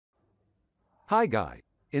Hi guy.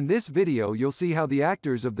 In this video you'll see how the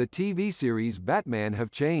actors of the TV series Batman have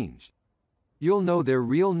changed. You'll know their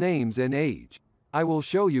real names and age. I will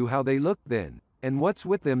show you how they looked then, and what's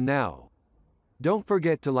with them now. Don't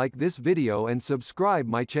forget to like this video and subscribe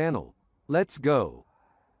my channel. Let's go.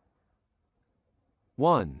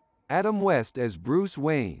 1. Adam West as Bruce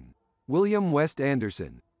Wayne. William West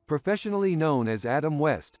Anderson, professionally known as Adam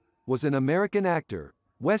West, was an American actor.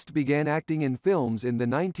 West began acting in films in the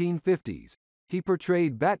 1950s. He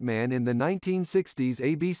portrayed Batman in the 1960s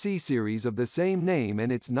ABC series of the same name and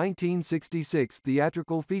its 1966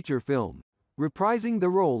 theatrical feature film, reprising the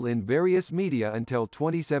role in various media until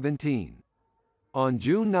 2017. On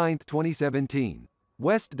June 9, 2017,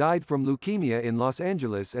 West died from leukemia in Los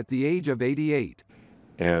Angeles at the age of 88.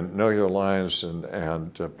 And know your lines and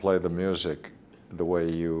play the music the way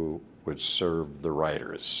you would serve the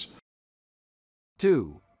writers.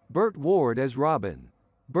 2. Burt Ward as Robin.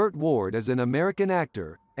 Burt Ward is an American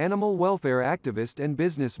actor, animal welfare activist and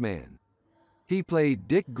businessman. He played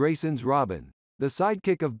Dick Grayson's Robin, the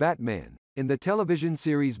sidekick of Batman, in the television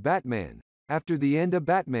series Batman. After the end of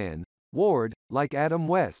Batman, Ward, like Adam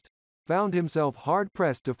West, found himself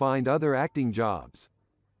hard-pressed to find other acting jobs.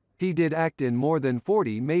 He did act in more than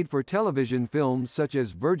 40 made-for-television films such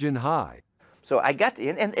as Virgin High. So I got to,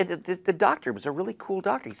 and the doctor was a really cool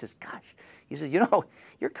doctor. He says, gosh, he says, you know,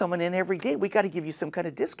 you're coming in every day. We got to give you some kind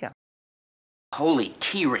of discount. Holy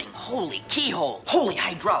keyring, holy keyhole, holy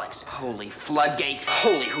hydraulics, holy floodgates,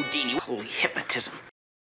 holy Houdini, holy hypnotism.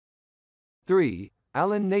 3.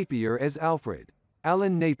 Alan Napier as Alfred.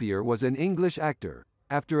 Alan Napier was an English actor.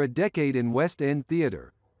 After a decade in West End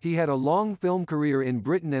theatre, he had a long film career in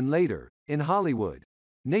Britain and later, in Hollywood.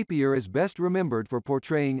 Napier is best remembered for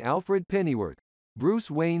portraying Alfred Pennyworth,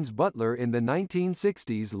 Bruce Wayne's butler in the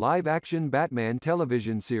 1960s live-action Batman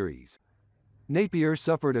television series. Napier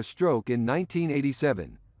suffered a stroke in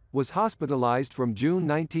 1987, was hospitalized from June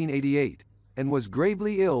 1988, and was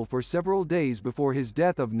gravely ill for several days before his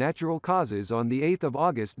death of natural causes on the 8th of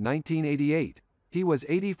August 1988. He was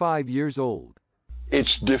 85 years old.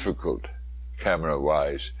 It's difficult,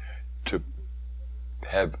 camera-wise, to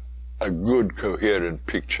have a good coherent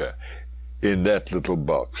picture in that little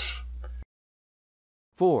box.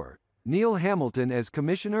 4. Neil Hamilton as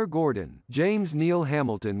Commissioner Gordon. James Neil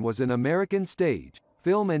Hamilton was an American stage,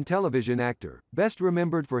 film and television actor, best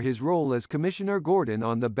remembered for his role as Commissioner Gordon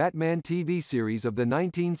on the Batman TV series of the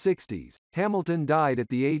 1960s. Hamilton died at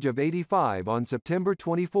the age of 85 on September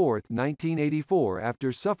 24, 1984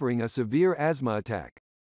 after suffering a severe asthma attack.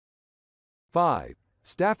 5.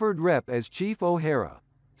 Stafford Repp as Chief O'Hara.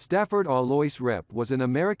 Stafford Alois Repp was an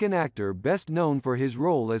American actor best known for his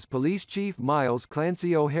role as Police Chief Miles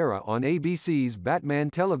Clancy O'Hara on ABC's Batman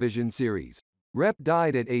television series. Repp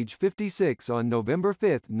died at age 56 on November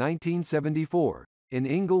 5, 1974, in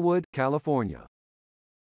Inglewood, California.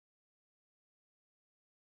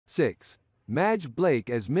 6. Madge Blake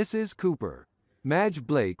as Mrs. Cooper. Madge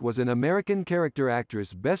Blake was an American character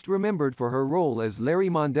actress best remembered for her role as Larry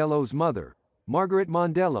Mondello's mother, Margaret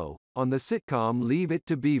Mondello, on the sitcom Leave It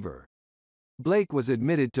to Beaver. Blake was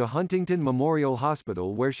admitted to Huntington Memorial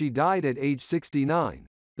Hospital where she died at age 69,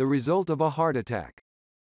 the result of a heart attack.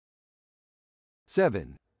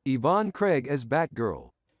 7. Yvonne Craig as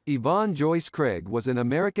Batgirl. Yvonne Joyce Craig was an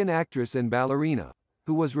American actress and ballerina,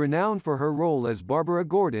 who was renowned for her role as Barbara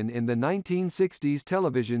Gordon in the 1960s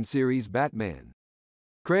television series Batman.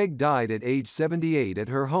 Craig died at age 78 at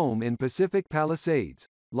her home in Pacific Palisades,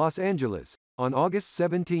 Los Angeles, on August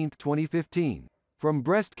 17, 2015, from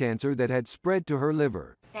breast cancer that had spread to her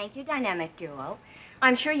liver. Thank you, dynamic duo.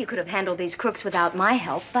 I'm sure you could have handled these crooks without my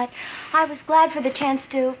help, but I was glad for the chance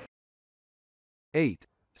to... 8.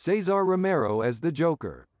 Cesar Romero as the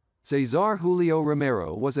Joker. Cesar Julio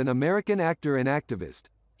Romero was an American actor and activist.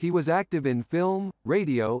 He was active in film,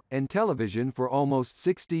 radio, and television for almost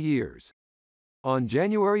 60 years. On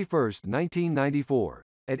January 1, 1994,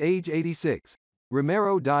 at age 86,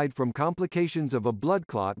 Romero died from complications of a blood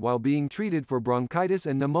clot while being treated for bronchitis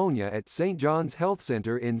and pneumonia at St. John's Health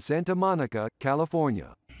Center in Santa Monica,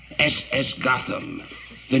 California. SS Gotham,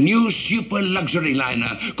 the new super luxury liner,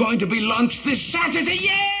 going to be launched this Saturday,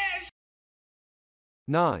 yes!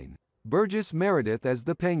 9. Burgess Meredith as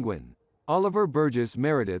the Penguin. Oliver Burgess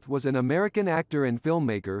Meredith was an American actor and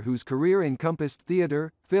filmmaker whose career encompassed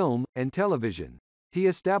theater, film, and television. He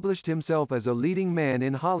established himself as a leading man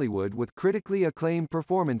in Hollywood with critically acclaimed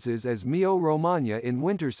performances as Mio Romagna in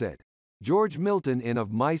Winterset, George Milton in Of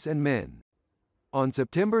Mice and Men. On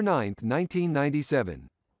September 9, 1997,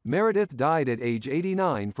 Meredith died at age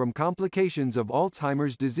 89 from complications of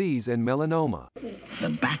Alzheimer's disease and melanoma. The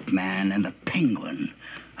Batman and the Penguin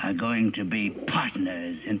are going to be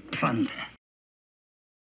partners in plunder.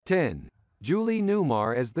 10. Julie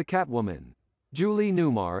Newmar as the Catwoman. Julie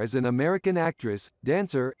Newmar is an American actress,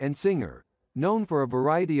 dancer, and singer, known for a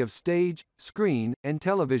variety of stage, screen, and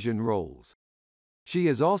television roles. She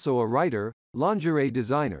is also a writer, lingerie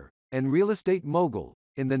designer, and real estate mogul.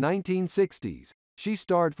 In the 1960s, she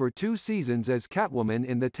starred for 2 seasons as Catwoman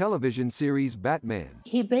in the television series Batman.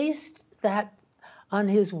 He based that on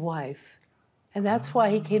his wife, and that's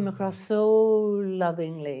why he came across so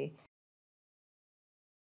lovingly.